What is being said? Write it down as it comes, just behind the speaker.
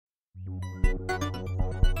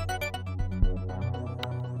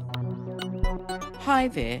Hi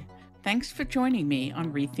there. Thanks for joining me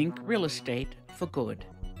on Rethink Real Estate for Good.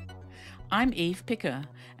 I'm Eve Picker,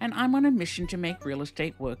 and I'm on a mission to make real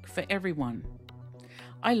estate work for everyone.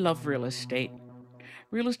 I love real estate.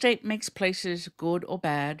 Real estate makes places good or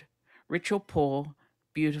bad, rich or poor,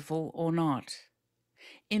 beautiful or not.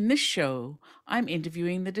 In this show, I'm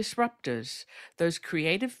interviewing the disruptors, those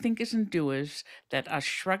creative thinkers and doers that are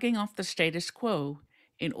shrugging off the status quo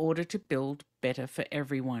in order to build better for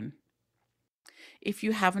everyone. If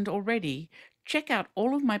you haven't already, check out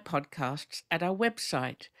all of my podcasts at our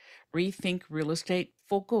website,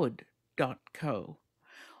 rethinkrealestateforgood.co,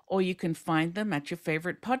 or you can find them at your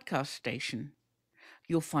favorite podcast station.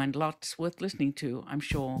 You'll find lots worth listening to, I'm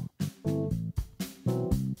sure.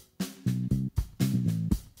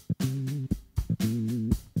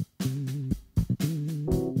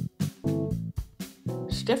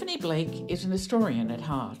 Stephanie Blake is an historian at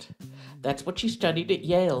heart. That's what she studied at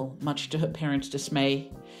Yale, much to her parents'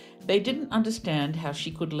 dismay. They didn't understand how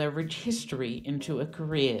she could leverage history into a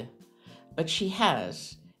career, but she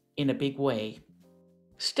has, in a big way.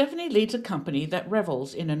 Stephanie leads a company that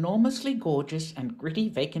revels in enormously gorgeous and gritty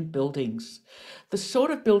vacant buildings, the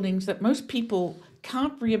sort of buildings that most people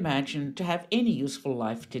can't reimagine to have any useful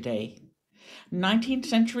life today. 19th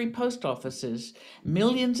century post offices,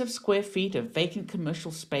 millions of square feet of vacant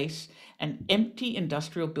commercial space, and empty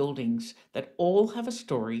industrial buildings that all have a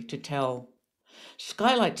story to tell.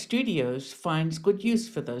 Skylight Studios finds good use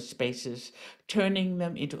for those spaces, turning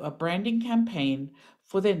them into a branding campaign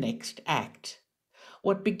for their next act.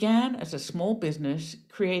 What began as a small business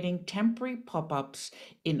creating temporary pop-ups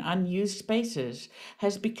in unused spaces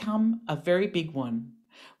has become a very big one,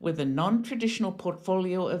 with a non-traditional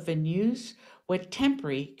portfolio of venues where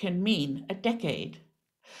temporary can mean a decade.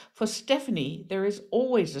 For Stephanie, there is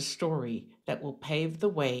always a story that will pave the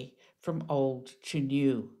way from old to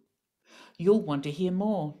new. You'll want to hear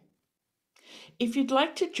more. If you'd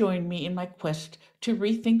like to join me in my quest to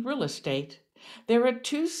rethink real estate, there are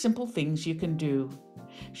two simple things you can do.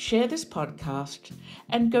 Share this podcast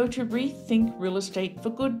and go to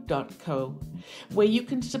rethinkrealestateforgood.co, where you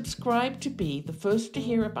can subscribe to be the first to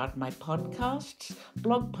hear about my podcasts,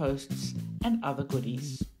 blog posts, and other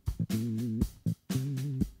goodies.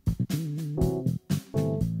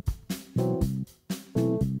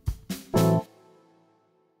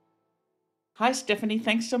 Hi, Stephanie.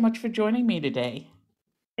 Thanks so much for joining me today.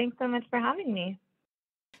 Thanks so much for having me.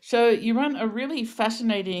 So you run a really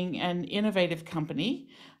fascinating and innovative company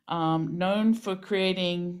known for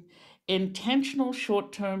creating intentional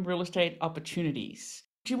short-term real estate opportunities.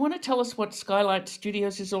 Do you want to tell us what Skylight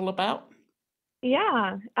Studios is all about?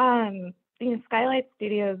 Yeah. Skylight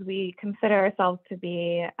Studios, we consider ourselves to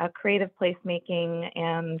be a creative placemaking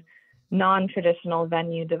and non-traditional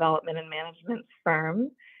venue development and management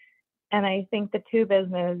firm. And I think the two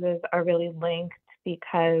businesses are really linked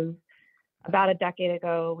because about a decade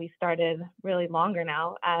ago, we started, really longer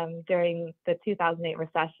now, during the 2008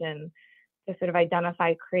 recession to sort of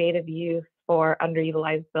identify creative use for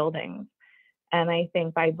underutilized buildings. And I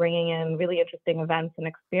think by bringing in really interesting events and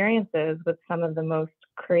experiences with some of the most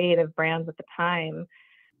creative brands at the time,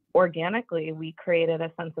 organically, we created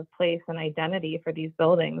a sense of place and identity for these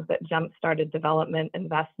buildings that jump-started development,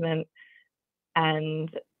 investment,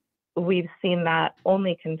 and we've seen that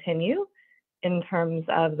only continue in terms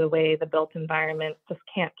of the way the built environment just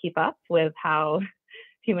can't keep up with how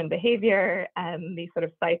human behavior and these sort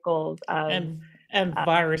of cycles of and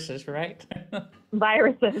viruses, right?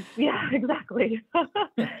 Viruses, yeah, exactly.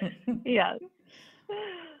 Yes.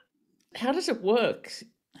 How does it work?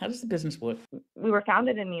 How does the business work? We were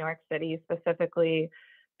founded in New York City specifically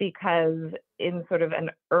because in sort of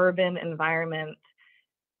an urban environment,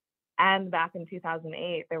 and back in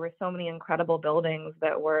 2008, there were so many incredible buildings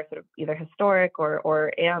that were sort of either historic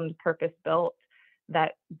or purpose built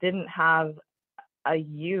that didn't have a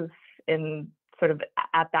use in sort of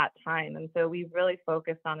at that time. And so we really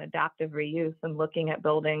focused on adaptive reuse and looking at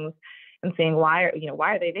buildings and seeing why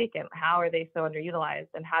are they vacant? How are they so underutilized?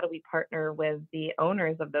 And how do we partner with the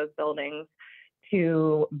owners of those buildings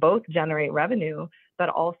to both generate revenue, but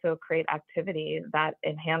also create activity that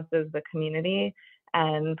enhances the community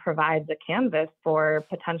and provides a canvas for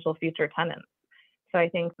potential future tenants. So I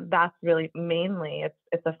think that's really mainly,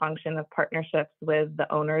 it's a function of partnerships with the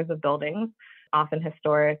owners of buildings, often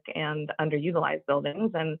historic and underutilized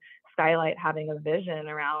buildings, and Skylight having a vision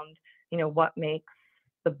around, what makes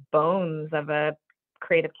the bones of a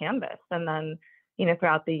creative canvas. And then,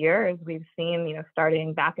 throughout the years, we've seen,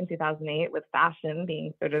 starting back in 2008 with fashion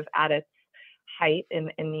being sort of at its height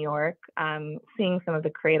in New York, seeing some of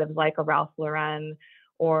the creatives like a Ralph Lauren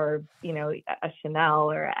or, a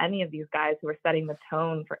Chanel or any of these guys who were setting the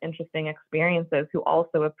tone for interesting experiences, who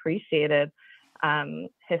also appreciated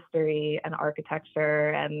history and architecture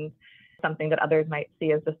and something that others might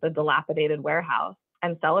see as just a dilapidated warehouse,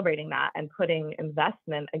 and celebrating that and putting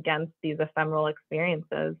investment against these ephemeral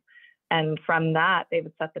experiences. And from that, they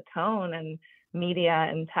would set the tone, and media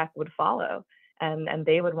and tech would follow. And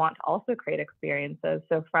they would want to also create experiences.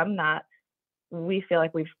 So from that, we feel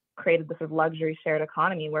like we've created this sort of luxury shared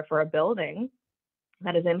economy where for a building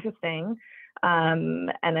that is interesting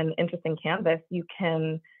and an interesting canvas, you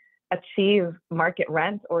can achieve market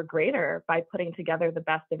rent or greater by putting together the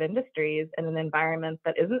best of industries in an environment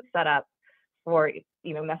that isn't set up for,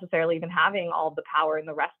 necessarily even having all the power in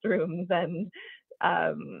the restrooms and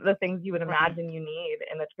the things you would imagine you need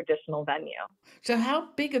in a traditional venue. So how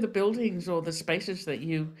big are the buildings or the spaces that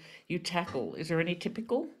you tackle? Is there any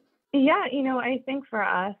typical? Yeah, I think for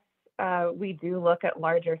us, we do look at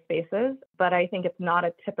larger spaces, but I think it's not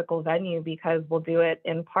a typical venue because we'll do it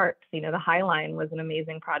in parks. The High Line was an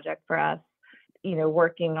amazing project for us,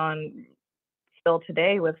 working on still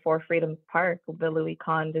today with Four Freedoms Park, the Louis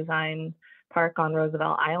Kahn design park on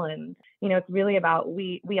Roosevelt Island. It's really about,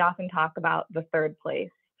 we often talk about the third place.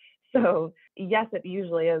 So yes, it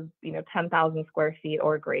usually is, 10,000 square feet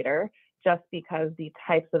or greater, just because the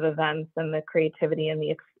types of events and the creativity and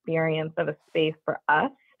the experience of a space for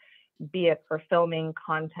us, be it for filming,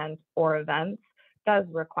 content, or events, does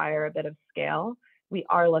require a bit of scale. We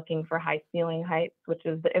are looking for high ceiling heights, which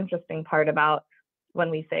is the interesting part about when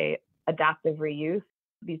we say adaptive reuse.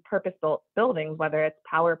 These purpose-built buildings, whether it's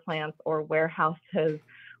power plants or warehouses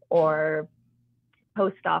or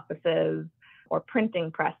post offices or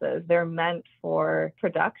printing presses, they're meant for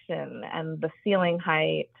production, and the ceiling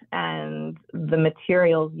height and the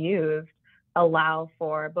materials used allow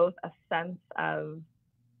for both a sense of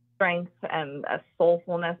strength and a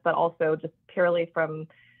soulfulness, but also just purely from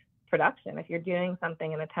production. If you're doing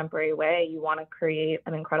something in a temporary way, you want to create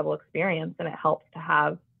an incredible experience, and it helps to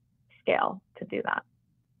have scale to do that.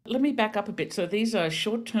 Let me back up a bit. So these are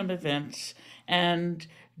short-term events, and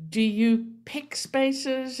do you pick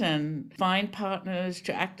spaces and find partners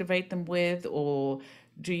to activate them with, or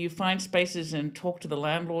do you find spaces and talk to the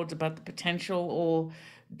landlords about the potential, or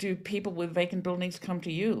do people with vacant buildings come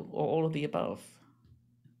to you, or all of the above?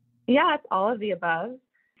 Yeah, it's all of the above.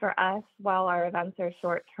 For us, while our events are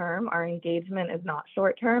short term, our engagement is not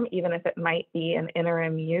short term, even if it might be an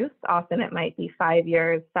interim use. Often it might be 5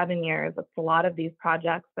 years, 7 years. It's a lot of these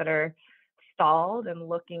projects that are stalled and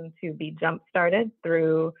looking to be jump started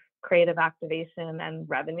through creative activation and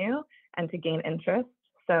revenue and to gain interest.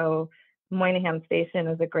 So Moynihan Station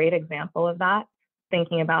is a great example of that.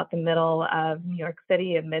 Thinking about the middle of New York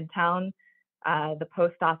City in Midtown, the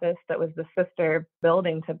post office that was the sister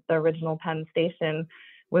building to the original Penn Station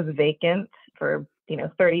was vacant for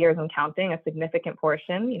 30 years and counting, a significant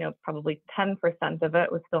portion, probably 10% of it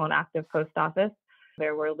was still an active post office.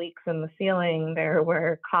 There were leaks in the ceiling, there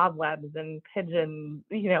were cobwebs and pigeons,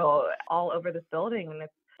 all over this building, and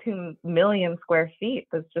it's 2 million square feet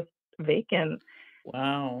that's just vacant.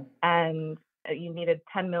 Wow. And you needed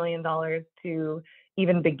 $10 million to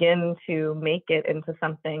even begin to make it into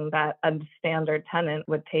something that a standard tenant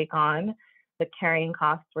would take on. The carrying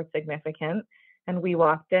costs were significant. And we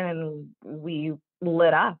walked in and we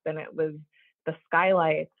lit up, and it was the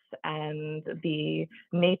skylights and the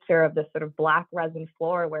nature of this sort of black resin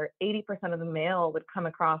floor where 80% of the mail would come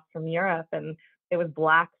across from Europe, and it was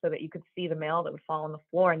black so that you could see the mail that would fall on the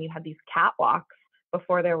floor. And you had these catwalks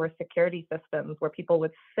before there were security systems where people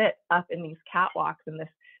would sit up in these catwalks in this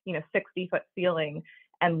 60-foot ceiling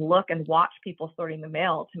and look and watch people sorting the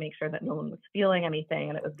mail to make sure that no one was stealing anything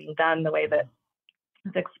and it was being done the way that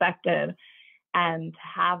was expected. And to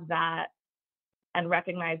have that and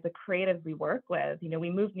recognize the creatives we work with. We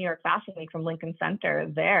moved New York Fashion Week from Lincoln Center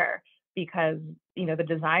there because, the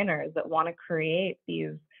designers that want to create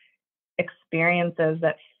these experiences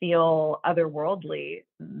that feel otherworldly,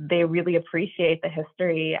 they really appreciate the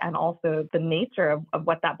history and also the nature of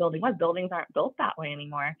what that building was. Buildings aren't built that way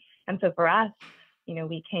anymore. And so for us,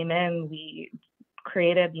 we came in, we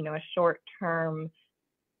created, a short-term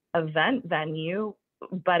event venue,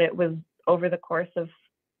 but it was over the course of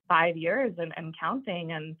 5 years and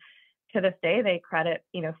counting. And to this day, they credit,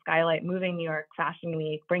 Skylight moving New York Fashion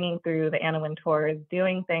Week, bringing through the Anna Wintours,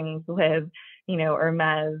 doing things with,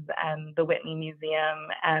 Hermes and the Whitney Museum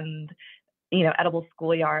and, Edible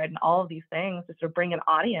Schoolyard and all of these things to sort of bring an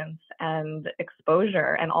audience and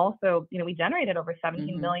exposure. And also, we generated over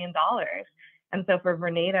 $17 million And so for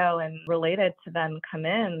Vornado and Related to then come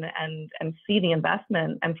in and see the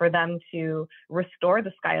investment and for them to restore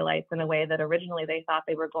the skylights in a way that originally they thought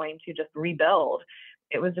they were going to just rebuild,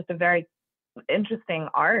 it was just a very interesting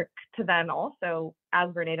arc to then also, as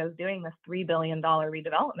Vornado's doing this $3 billion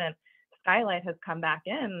redevelopment, Skylight has come back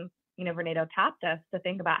in. Vornado tapped us to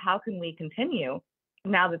think about how can we continue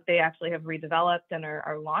now that they actually have redeveloped and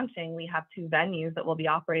are launching. We have 2 venues that will be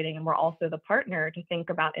operating, and we're also the partner to think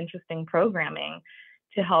about interesting programming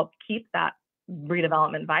to help keep that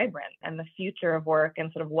redevelopment vibrant. And the future of work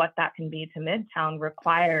and sort of what that can be to Midtown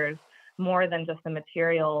requires more than just the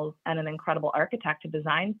materials and an incredible architect to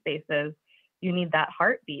design spaces. You need that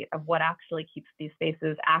heartbeat of what actually keeps these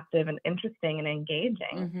spaces active and interesting and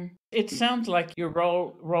engaging. It sounds like your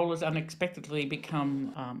role has unexpectedly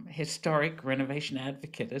become historic renovation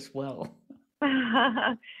advocate as well.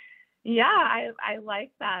 Yeah, I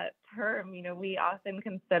like that term. We often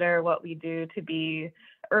consider what we do to be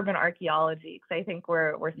urban archaeology, because I think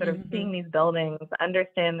we're sort of seeing these buildings,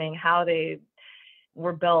 understanding how they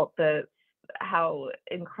were built, how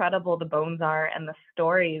incredible the bones are, and the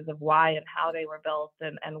stories of why and how they were built,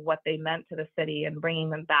 and what they meant to the city, and bringing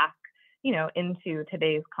them back, into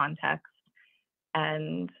today's context.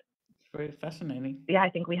 And it's very fascinating. Yeah, I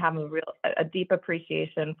think we have a deep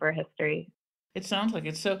appreciation for history. It sounds like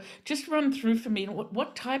it. So just run through for me,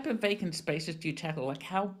 what type of vacant spaces do you tackle? Like,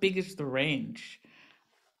 how big is the range?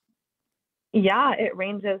 Yeah, it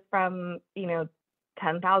ranges from,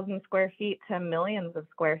 10,000 square feet to millions of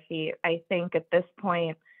square feet. I think at this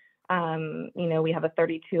point, we have a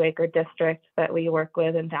 32-acre district that we work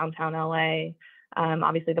with in downtown LA.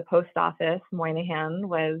 Obviously, the post office, Moynihan,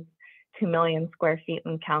 was 2 million square feet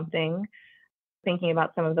and counting. Thinking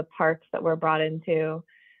about some of the parks that we're brought into,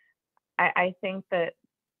 I think that,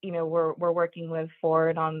 we're working with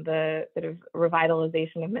Ford on the sort of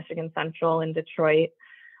revitalization of Michigan Central in Detroit.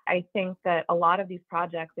 I think that a lot of these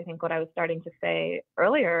projects, I think what I was starting to say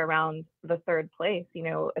earlier around the third place,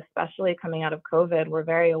 especially coming out of COVID, we're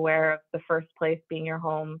very aware of the first place being your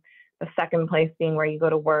home, the second place being where you go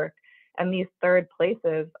to work. And these third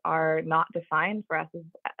places are not defined for us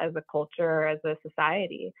as a culture or as a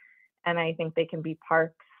society. And I think they can be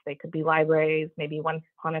parks, they could be libraries, maybe once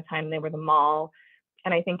upon a time they were the mall.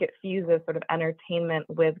 And I think it fuses sort of entertainment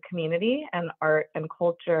with community and art and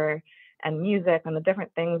culture and music and the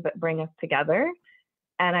different things that bring us together.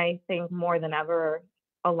 And I think more than ever,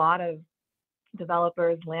 a lot of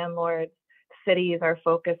developers, landlords, cities are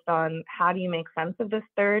focused on how do you make sense of this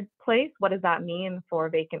third place? What does that mean for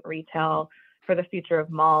vacant retail, for the future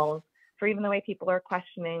of malls, for even the way people are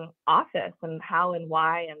questioning office and how and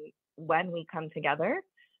why and when we come together?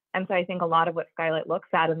 And so I think a lot of what Skylight looks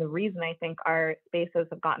at, and the reason I think our spaces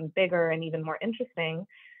have gotten bigger and even more interesting,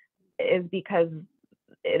 is because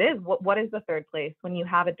it is what is the third place when you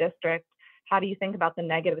have a district? How do you think about the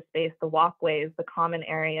negative space, the walkways, the common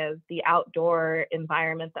areas, the outdoor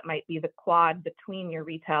environment that might be the quad between your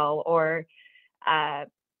retail? Or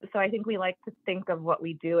so I think we like to think of what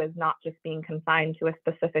we do as not just being confined to a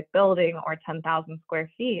specific building or 10,000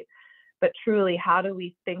 square feet, but truly how do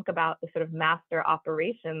we think about the sort of master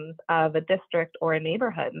operations of a district or a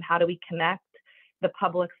neighborhood, and how do we connect the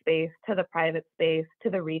public space to the private space,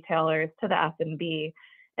 to the retailers, to the F&B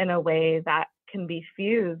in a way that can be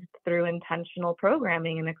fused through intentional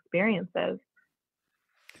programming and experiences.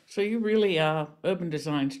 So you really are urban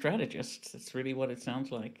design strategists. That's really what it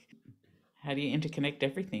sounds like. How do you interconnect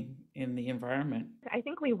everything in the environment? I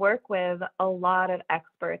think we work with a lot of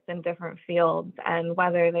experts in different fields, and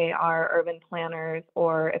whether they are urban planners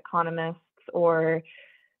or economists or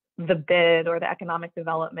the BID or the Economic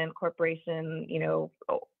Development Corporation,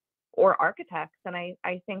 or architects. And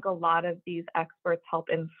I think a lot of these experts help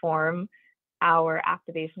inform our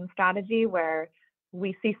activation strategy, where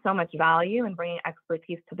we see so much value in bringing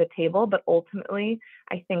expertise to the table. But ultimately,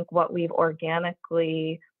 I think what we've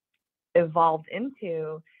organically evolved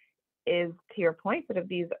into is, to your point, sort of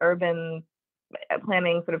these urban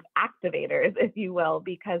planning sort of activators, if you will,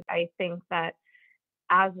 because I think that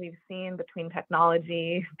as we've seen between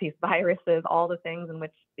technology, these viruses, all the things in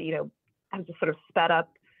which, have just sort of sped up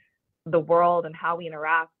the world and how we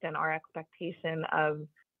interact and our expectation of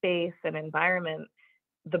space and environment,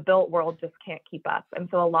 the built world just can't keep up. And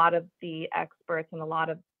so a lot of the experts and a lot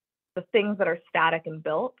of the things that are static and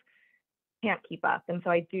built can't keep up. And so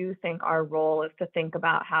I do think our role is to think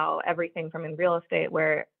about how everything from in real estate,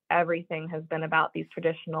 where everything has been about these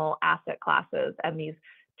traditional asset classes and these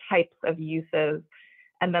types of uses.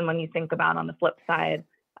 And then when you think about, on the flip side,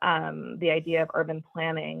 the idea of urban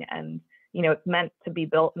planning, and, it's meant to be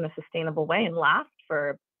built in a sustainable way and last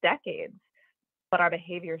for decades. but our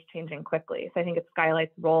behavior is changing quickly. So I think it's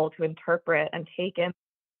Skylight's role to interpret and take in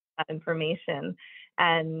that information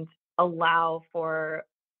and allow for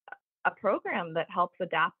a program that helps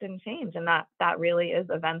adapt and change. And that really is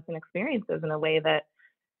events and experiences in a way that,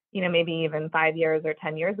 maybe even 5 years or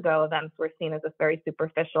 10 years ago, events were seen as a very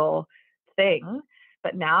superficial thing.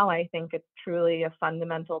 But now I think it's truly a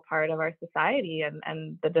fundamental part of our society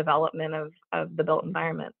and the development of the built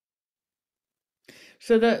environment.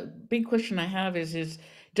 So the big question I have is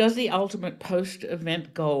does the ultimate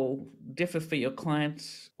post-event goal differ for your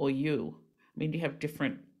clients or you? I mean, do you have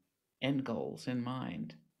different end goals in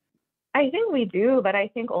mind? I think we do, but I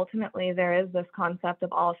think ultimately there is this concept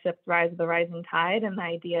of all ships rise with the rising tide, and the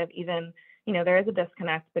idea of even, there is a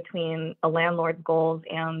disconnect between a landlord's goals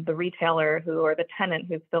and the retailer or the tenant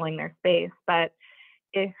who's filling their space. But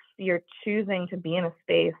if you're choosing to be in a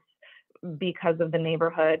space because of the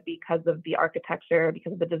neighborhood, because of the architecture,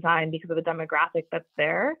 because of the design, because of the demographic that's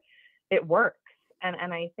there, it works.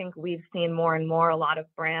 And I think we've seen more and more a lot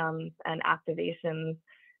of brands and activations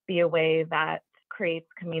be a way that creates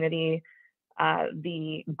community.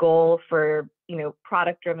 The goal for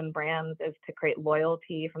product-driven brands is to create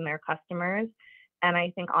loyalty from their customers. And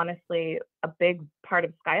I think honestly, a big part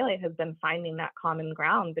of Skylight has been finding that common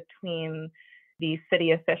ground between the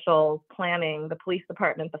city officials, planning, the police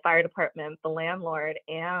department, the fire department, the landlord,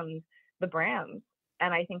 and the brands.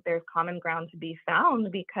 And I think there's common ground to be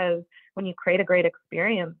found because when you create a great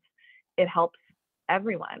experience, it helps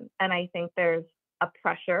everyone. And I think there's a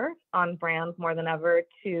pressure on brands more than ever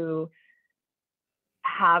to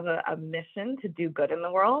have a mission to do good in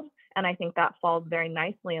the world. And I think that falls very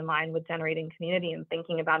nicely in line with generating community and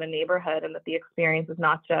thinking about a neighborhood, and that the experience is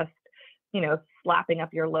not just, slapping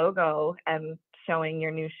up your logo and showing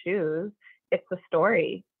your new shoes. It's the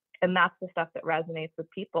story. And that's the stuff that resonates with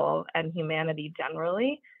people and humanity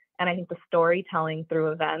generally. And I think the storytelling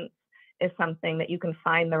through events is something that you can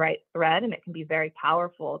find the right thread, and it can be very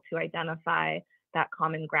powerful to identify that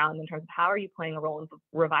common ground in terms of how are you playing a role in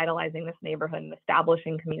revitalizing this neighborhood and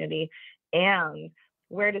establishing community, and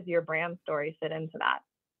where does your brand story fit into that?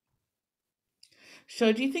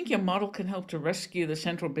 So do you think your model can help to rescue the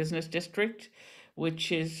central business district,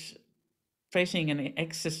 which is facing an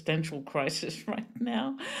existential crisis right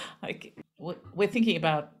now? Like we're thinking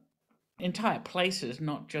about entire places,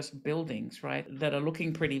 not just buildings, right, that are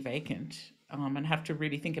looking pretty vacant, and have to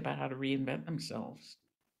really think about how to reinvent themselves.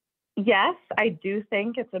 Yes, I do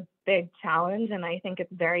think it's a big challenge, and I think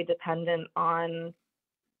it's very dependent on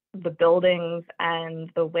the buildings and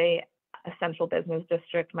the way a central business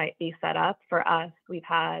district might be set up. For us, we've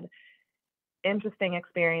had interesting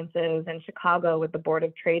experiences in Chicago with the Board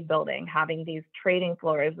of Trade building, having these trading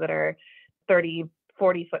floors that are 30,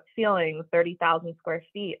 40-foot ceilings, 30,000 square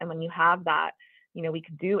feet. And when you have that, we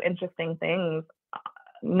could do interesting things,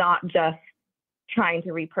 not just trying to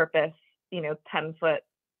repurpose, 10-foot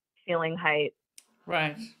ceiling height,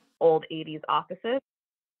 Right. old 80s offices.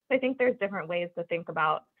 I think there's different ways to think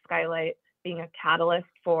about Skylight being a catalyst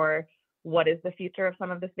for what is the future of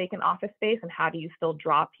some of this vacant office space, and how do you still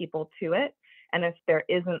draw people to it? And if there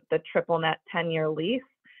isn't the triple net 10-year lease,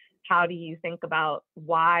 how do you think about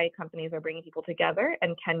why companies are bringing people together,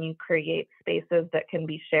 and can you create spaces that can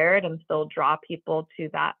be shared and still draw people to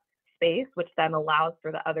that space, which then allows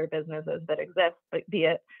for the other businesses that exist, be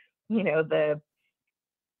it, the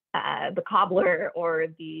cobbler or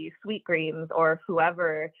the sweet greens or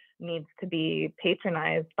whoever needs to be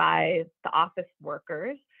patronized by the office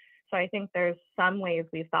workers. So I think there's some ways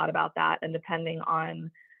we've thought about that, and depending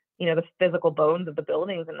on, the physical bones of the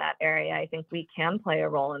buildings in that area, I think we can play a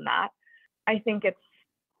role in that. I think it's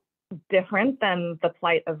different than the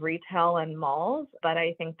plight of retail and malls, but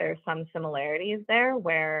I think there's some similarities there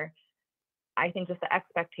where I think just the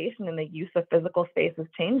expectation and the use of physical space is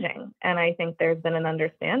changing. And I think there's been an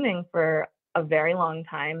understanding for a very long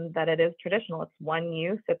time that it is traditional. It's one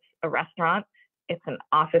use, it's a restaurant, it's an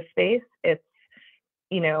office space, it's,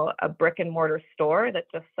 a brick and mortar store that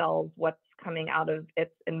just sells what's coming out of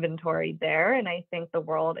its inventory there. And I think the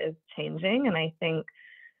world is changing. And I think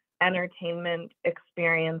entertainment,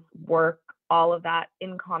 experience, work, all of that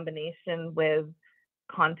in combination with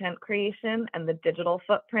content creation and the digital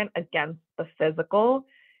footprint against the physical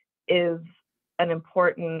is an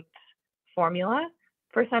important formula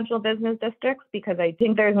for central business districts, because I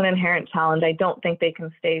think there's an inherent challenge. I don't think they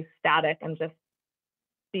can stay static and just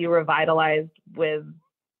be revitalized with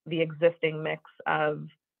the existing mix of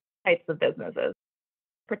types of businesses,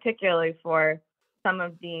 particularly for some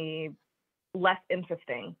of the less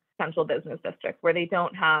interesting central business districts where they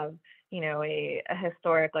don't have, a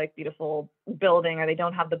historic, like beautiful building, or they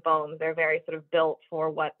don't have the bones. They're very sort of built for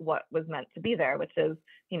what was meant to be there, which is,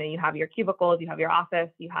 you have your cubicles, you have your office,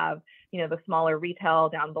 you have, the smaller retail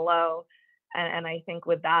down below. And I think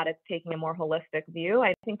with that, it's taking a more holistic view.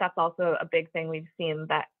 I think that's also a big thing we've seen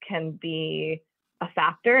that can be a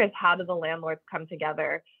factor, is how do the landlords come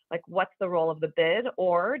together? Like, what's the role of the bid?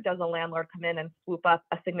 Or does a landlord come in and swoop up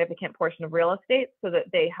a significant portion of real estate so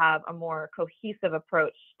that they have a more cohesive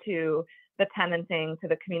approach to the tenanting, to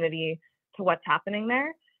the community, to what's happening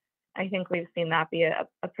there? I think we've seen that be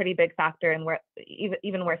a pretty big factor in where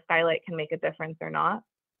even where Skylight can make a difference or not.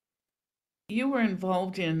 You were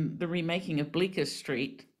involved in the remaking of Bleecker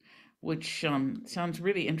Street, which sounds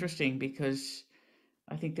really interesting because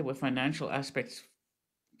I think there were financial aspects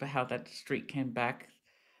for how that street came back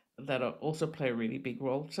that also play a really big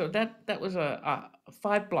role. So that was a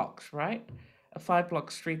 5 blocks, right? A 5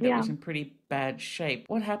 block street that Yeah. was in pretty bad shape.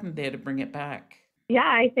 What happened there to bring it back? Yeah,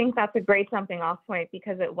 I think that's a great jumping off point,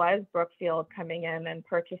 because it was Brookfield coming in and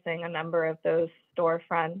purchasing a number of those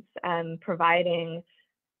storefronts and providing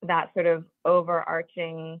that sort of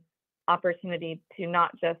overarching opportunity to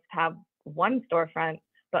not just have one storefront,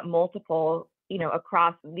 but multiple,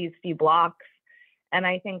 across these few blocks. And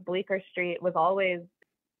I think Bleecker Street was always,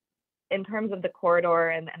 in terms of the corridor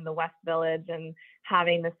and the West Village, and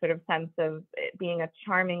having this sort of sense of it being a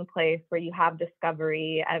charming place where you have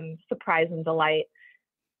discovery and surprise and delight.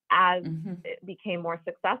 As Mm-hmm. it became more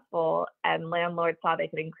successful and landlords saw they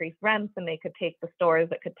could increase rents, and they could take the stores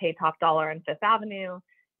that could pay top dollar on Fifth Avenue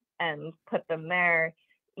and put them there,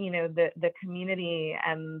 the community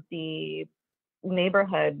and the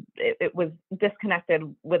neighborhood, it was disconnected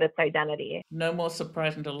with its identity. No more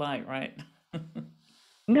surprise and delight, right?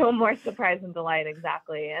 No more surprise and delight,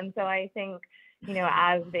 exactly. And so I think,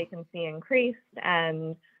 as vacancy increased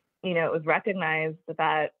and, it was recognized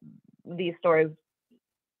that these stores,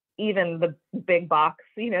 even the big box,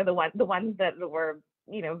 the ones that were,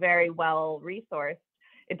 very well resourced,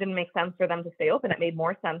 it didn't make sense for them to stay open. It made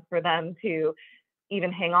more sense for them to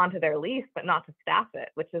even hang on to their lease, but not to staff it,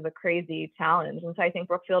 which is a crazy challenge. And so I think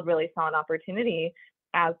Brookfield really saw an opportunity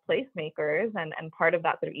as placemakers and part of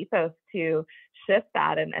that sort of ethos to shift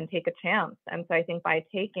that and take a chance. And so I think by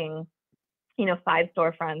taking, 5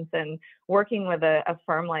 storefronts and working with a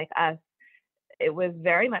firm like us, it was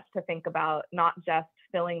very much to think about not just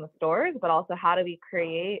filling the stores, but also how do we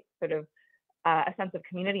create sort of a sense of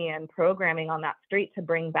community and programming on that street to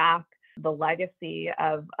bring back the legacy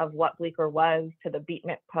of what Bleecker was, to the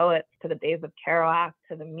beatnik poets, to the days of Kerouac,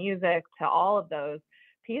 to the music, to all of those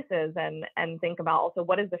pieces, and think about also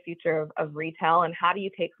what is the future of retail, and how do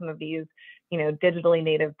you take some of these, digitally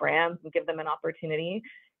native brands and give them an opportunity.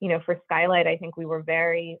 For Skylight, I think we were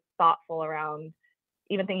very thoughtful around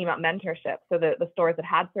even thinking about mentorship. So the stores that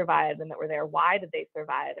had survived and that were there, why did they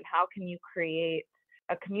survive? And how can you create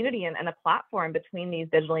a community and a platform between these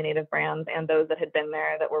digitally native brands and those that had been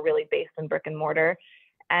there that were really based in brick and mortar,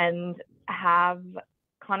 and have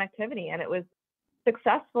connectivity? And it was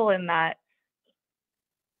successful in that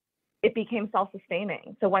it became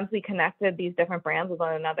self-sustaining. So once we connected these different brands with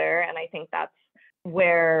one another, and I think that's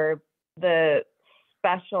where the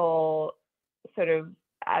special sort of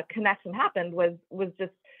connection happened, was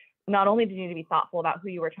just, not only did you need to be thoughtful about who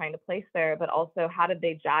you were trying to place there, but also how did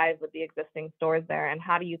they jive with the existing stores there, and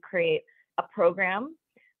how do you create a program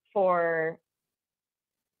for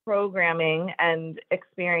programming and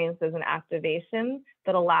experiences and activation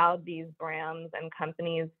that allowed these brands and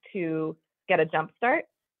companies to get a jump start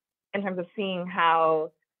in terms of seeing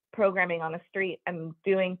how programming on a street and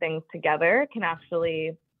doing things together can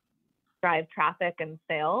actually drive traffic and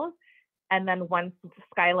sales. And then once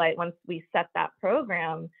we set that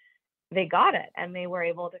program, they got it, and they were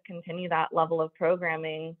able to continue that level of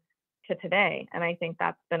programming to today. And I think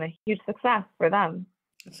that's been a huge success for them.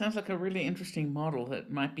 It sounds like a really interesting model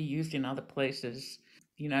that might be used in other places.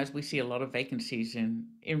 As we see a lot of vacancies in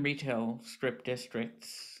retail strip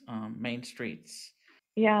districts, main streets.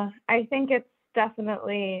 Yeah, I think it's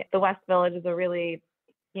definitely, the West Village is a really,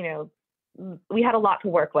 we had a lot to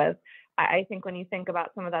work with. I think when you think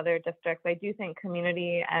about some of the other districts, I do think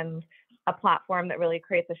community and a platform that really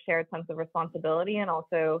creates a shared sense of responsibility, and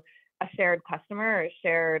also a shared customer or a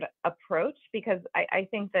shared approach, because I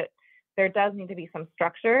think that there does need to be some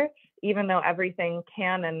structure, even though everything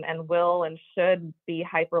can and will and should be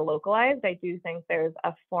hyper localized. I do think there's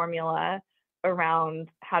a formula around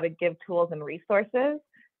how to give tools and resources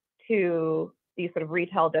to these sort of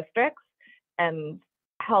retail districts and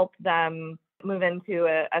help them move into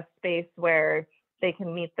a space where they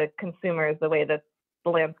can meet the consumers the way that the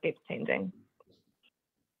landscape's changing.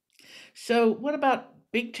 So what about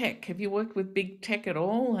Big tech. Have you worked with big tech at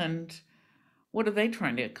all? And what are they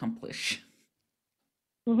trying to accomplish?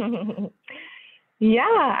 Yeah,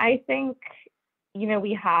 I think,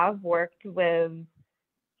 we have worked with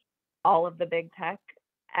all of the big tech,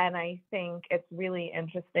 and I think it's really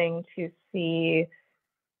interesting to see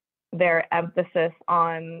their emphasis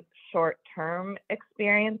on short-term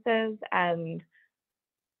experiences and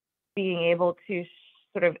being able to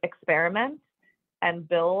sort of experiment and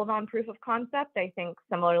build on proof of concept. I think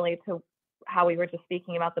similarly to how we were just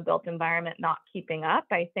speaking about the built environment not keeping up,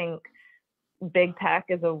 I think big tech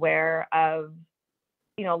is aware of,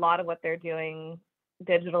 a lot of what they're doing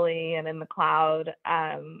digitally and in the cloud.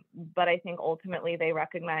 But I think ultimately they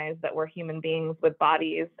recognize that we're human beings with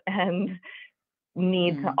bodies and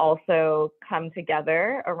need to Mm. also come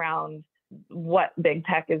together around what big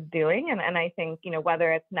tech is doing. And I think,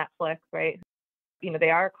 whether it's Netflix, right?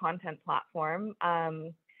 They are a content platform.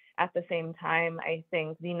 At the same time, I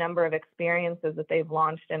think the number of experiences that they've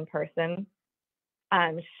launched in person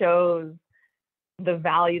shows the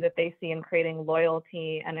value that they see in creating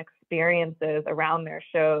loyalty and experiences around their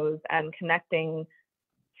shows and connecting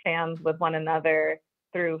fans with one another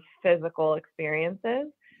through physical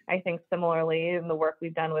experiences. I think similarly in the work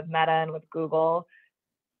we've done with Meta and with Google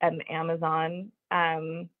and Amazon,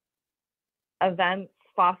 events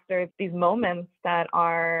foster these moments that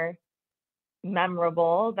are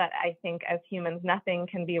memorable, that I think as humans, nothing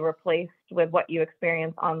can be replaced with what you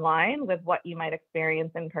experience online, with what you might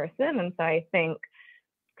experience in person. And so I think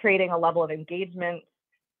creating a level of engagement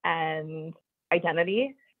and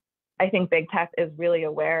identity, I think big tech is really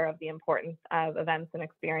aware of the importance of events and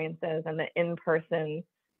experiences and the in-person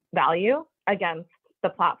value against the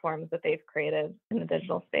platforms that they've created in the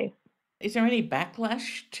digital space. Is there any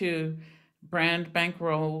backlash to brand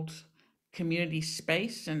bankrolled community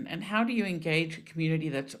space? And how do you engage a community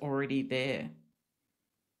that's already there?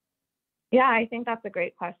 Yeah, I think that's a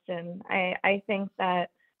great question. I think that,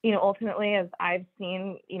 ultimately, as I've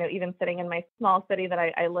seen, even sitting in my small city that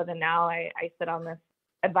I live in now, I sit on this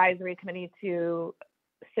advisory committee to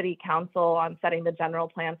city council on setting the general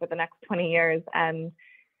plan for the next 20 years. And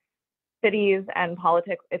cities and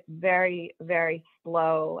politics, it's very, very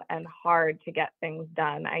slow and hard to get things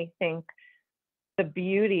done. I think the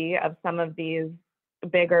beauty of some of these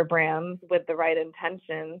bigger brands with the right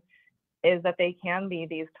intention is that they can be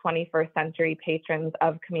these 21st century patrons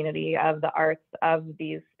of community, of the arts, of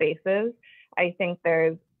these spaces. I think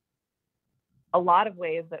there's a lot of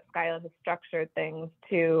ways that Skylight has structured things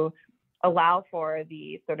to allow for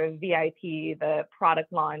the sort of VIP, the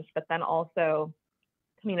product launch, but then also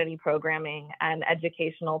community programming and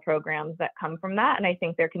educational programs that come from that. And I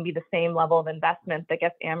think there can be the same level of investment that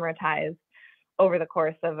gets amortized over the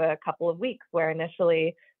course of a couple of weeks, where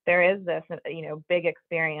initially there is this, big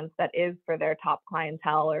experience that is for their top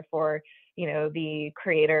clientele or for, the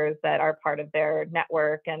creators that are part of their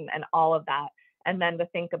network and all of that. And then to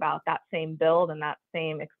think about that same build and that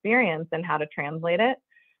same experience and how to translate it.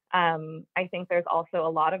 I think there's also a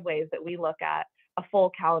lot of ways that we look at a full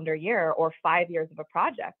calendar year or 5 years of a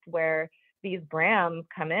project where these brands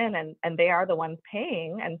come in and they are the ones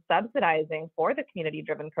paying and subsidizing for the community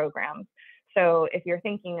driven programs. So if you're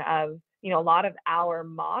thinking of, a lot of our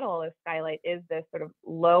model as Skylight is this sort of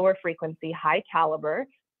lower frequency, high caliber,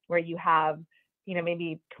 where you have,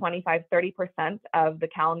 maybe 25, 30% of the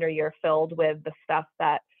calendar year filled with the stuff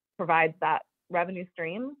that provides that revenue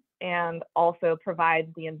stream and also provides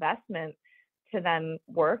the investment to then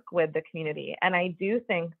work with the community. And I do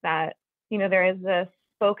think that, there is this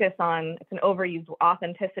focus on, it's an overused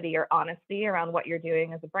authenticity or honesty around what you're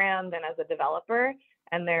doing as a brand and as a developer.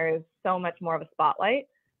 And there's so much more of a spotlight,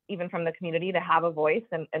 even from the community, to have a voice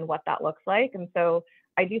and what that looks like. And so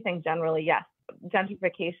I do think generally, yes,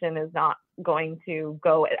 gentrification is not going to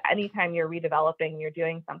go anytime you're redeveloping, you're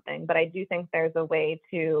doing something. But I do think there's a way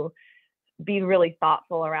to be really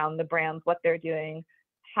thoughtful around the brands, what they're doing,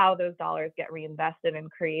 how those dollars get reinvested in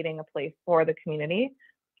creating a place for the community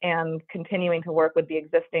and continuing to work with the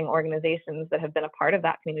existing organizations that have been a part of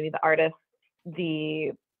that community, the artists,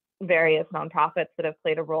 the various nonprofits that have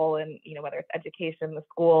played a role in, whether it's education, the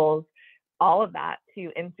schools, all of that,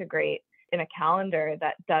 to integrate in a calendar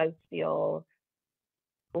that does feel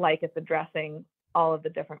like it's addressing all of the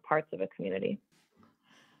different parts of a community.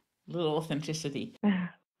 Little authenticity.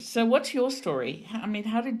 So what's your story? I mean,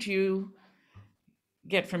 how did you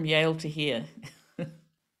get from Yale to here?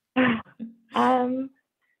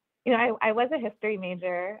 I was a history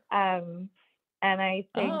major, and I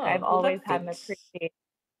think I've Well, always that had an fits. appreciation.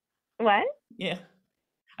 What? Yeah.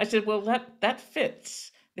 I said, well, that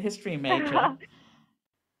fits the history major.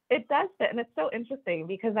 It does fit, and it's so interesting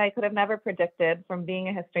because I could have never predicted from being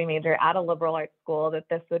a history major at a liberal arts school that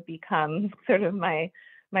this would become sort of my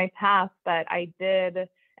path. But I did,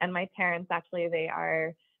 and my parents actually, they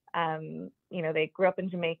are, they grew up in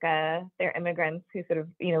Jamaica. They're immigrants who sort of,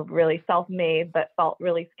 really self-made, but felt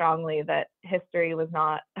really strongly that history was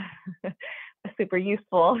not a super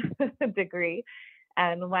useful degree.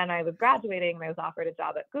 And when I was graduating and I was offered a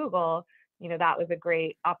job at Google, that was a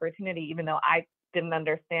great opportunity, even though I didn't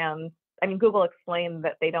understand. I mean, Google explained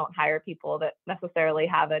that they don't hire people that necessarily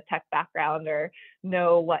have a tech background or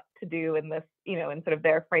know what to do in this, in sort of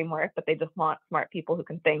their framework, but they just want smart people who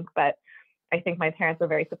can think. But I think my parents were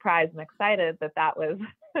very surprised and excited that that was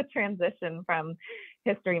a transition from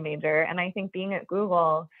history major. And I think being at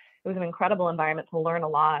Google, it was an incredible environment to learn a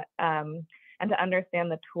lot, and to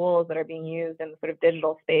understand the tools that are being used in the sort of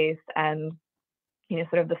digital space, and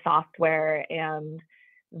sort of the software and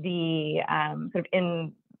the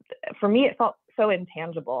for me, it felt so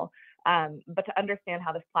intangible. But to understand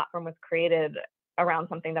how this platform was created around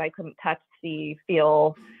something that I couldn't touch, see,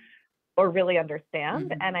 feel, or really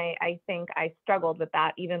understand. Mm-hmm. And I think I struggled with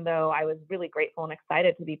that, even though I was really grateful and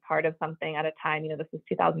excited to be part of something at a time, this was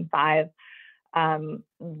 2005,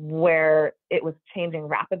 where it was changing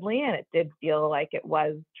rapidly, and it did feel like it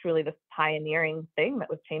was truly this pioneering thing that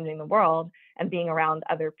was changing the world, and being around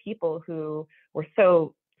other people who were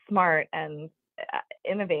so smart and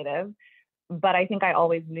innovative. But I think I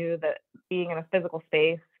always knew that being in a physical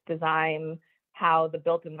space, design, how the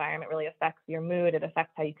built environment really affects your mood, it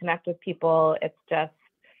affects how you connect with people. It's just,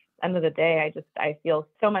 end of the day, I feel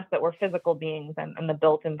so much that we're physical beings, and the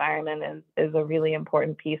built environment is a really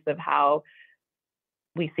important piece of how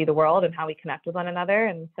we see the world and how we connect with one another.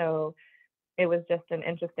 And so it was just an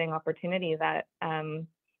interesting opportunity that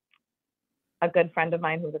a good friend of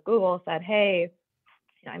mine who's at Google said, hey,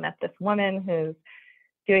 I met this woman who's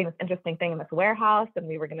doing this interesting thing in this warehouse, and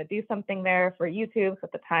we were going to do something there for YouTube. So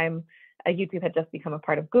at the time, YouTube had just become a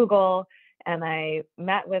part of Google, and I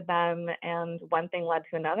met with them, and one thing led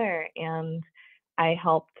to another, and I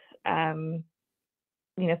helped,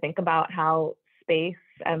 think about how space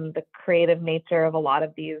and the creative nature of a lot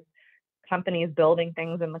of these companies building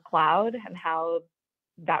things in the cloud, and how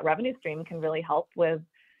that revenue stream can really help with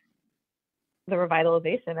the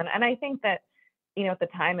revitalization. And I think that, at the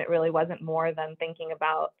time, it really wasn't more than thinking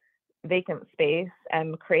about vacant space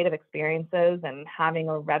and creative experiences and having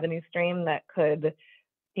a revenue stream that could,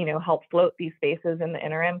 help float these spaces in the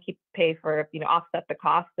interim, pay for, offset the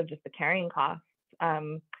cost of just the carrying costs.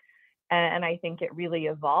 And I think it really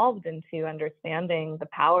evolved into understanding the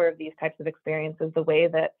power of these types of experiences, the way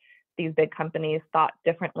that these big companies thought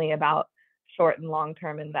differently about short and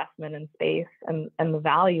long-term investment in space, and the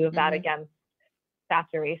value of that against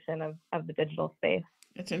saturation of the digital space.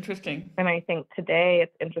 It's interesting. And I think today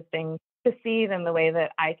it's interesting to see then the way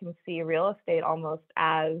that I can see real estate almost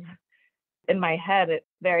as, in my head, it's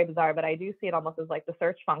very bizarre, but I do see it almost as like the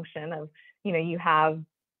search function of, you have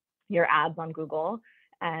your ads on Google,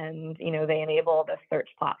 and, they enable the search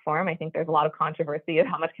platform. I think there's a lot of controversy of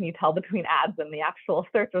how much can you tell between ads and the actual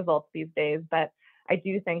search results these days. But I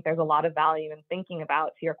do think there's a lot of value in thinking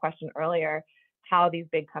about, to your question earlier, how these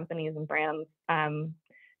big companies and brands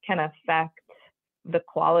can affect the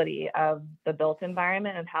quality of the built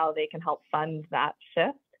environment and how they can help fund that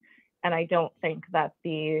shift. And I don't think that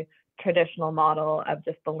the traditional model of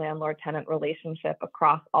just the landlord-tenant relationship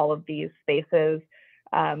across all of these spaces,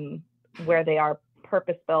 where they are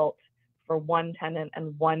purpose-built for one tenant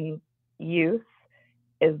and one use,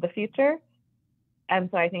 is the future. And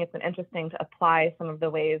so I think it's been interesting to apply some of the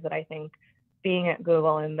ways that I think being at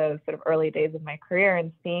Google in those sort of early days of my career,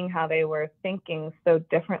 and seeing how they were thinking so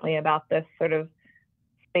differently about this sort of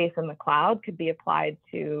space in the cloud, could be applied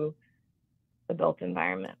to the built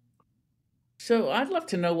environment. So I'd love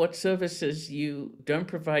to know what services you don't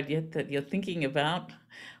provide yet that you're thinking about,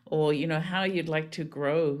 or, how you'd like to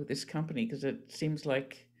grow this company, because it seems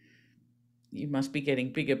like you must be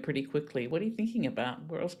getting bigger pretty quickly. What are you thinking about?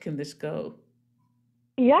 Where else can this go?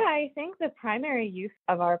 Yeah, I think the primary use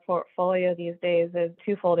of our portfolio these days is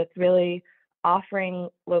twofold. It's really offering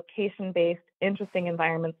location-based, interesting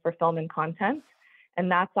environments for film and content.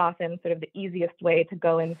 And that's often sort of the easiest way to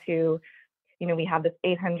go into, we have this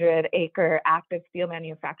 800-acre active steel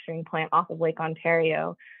manufacturing plant off of Lake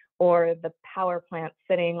Ontario, or the power plant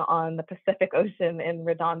sitting on the Pacific Ocean in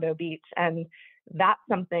Redondo Beach. And that's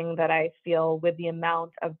something that I feel, with the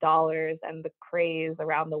amount of dollars and the craze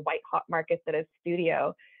around the white hot market that is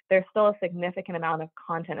studio, there's still a significant amount of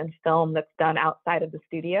content and film that's done outside of the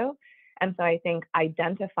studio. And so I think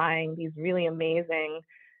identifying these really amazing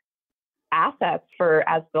assets for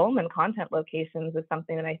as film and content locations is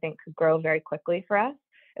something that I think could grow very quickly for us,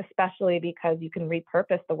 especially because you can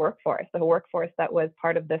repurpose the workforce. The workforce that was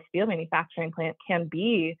part of this steel manufacturing plant can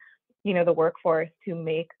be, the workforce to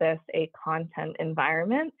make this a content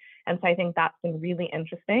environment. And so I think that's been really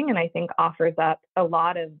interesting, and I think offers up a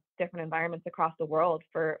lot of different environments across the world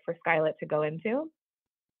for Skylight to go into.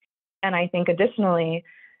 And I think additionally,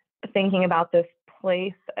 thinking about this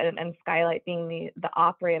place and Skylight being the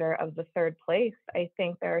operator of the third place, I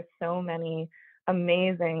think there are so many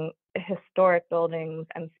amazing historic buildings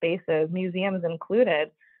and spaces, museums included,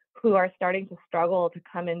 who are starting to struggle to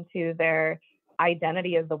come into their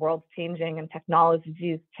identity as the world's changing and technology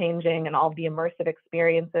is changing and all the immersive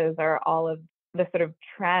experiences are all of the sort of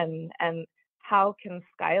trend. And how can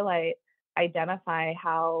Skylight identify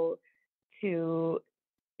how to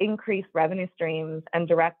increase revenue streams and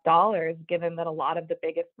direct dollars, given that a lot of the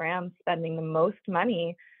biggest brands spending the most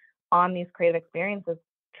money on these creative experiences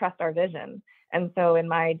trust our vision? And so in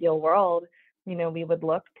my ideal world, we would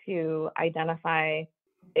look to identify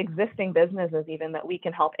existing businesses even that we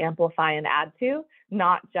can help amplify and add to,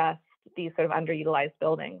 not just these sort of underutilized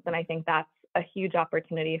buildings. And I think that's a huge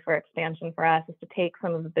opportunity for expansion for us, is to take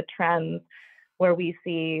some of the trends where we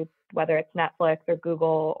see, whether it's Netflix or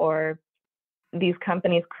Google or these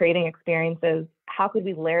companies creating experiences, how could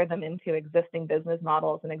we layer them into existing business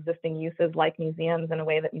models and existing uses like museums, in a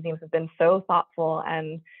way that museums have been so thoughtful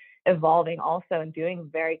and evolving also and doing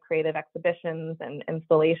very creative exhibitions and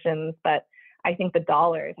installations. But I think we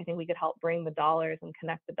could help bring the dollars and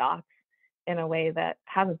connect the dots in a way that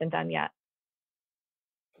hasn't been done yet.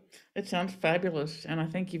 It sounds fabulous, and I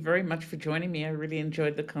thank you very much for joining me. I really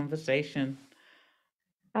enjoyed the conversation.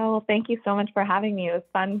 Oh, well, thank you so much for having me. It was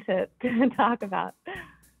fun to talk about.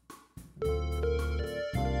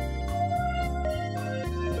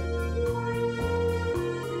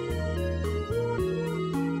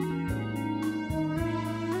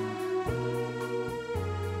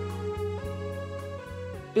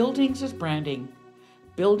 Buildings as branding,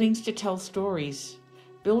 buildings to tell stories,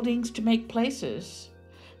 buildings to make places.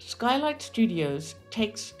 Skylight Studios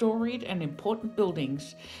takes storied and important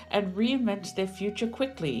buildings and reinvents their future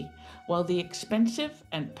quickly, while the expensive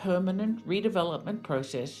and permanent redevelopment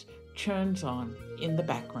process churns on in the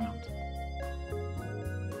background.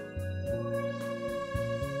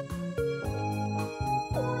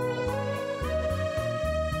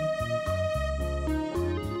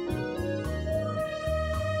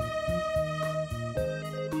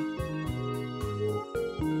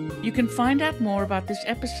 You can find out more about this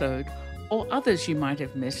episode or others you might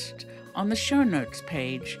have missed on the show notes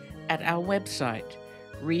page at our website,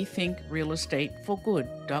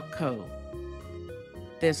 rethinkrealestateforgood.co.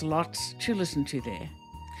 There's lots to listen to there.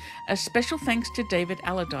 A special thanks to David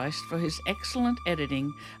Allardyce for his excellent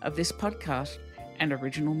editing of this podcast and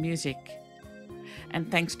original music. And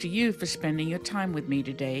thanks to you for spending your time with me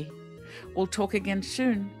today. We'll talk again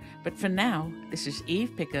soon, but for now, this is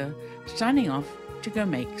Eve Picker signing off to go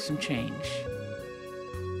make some change.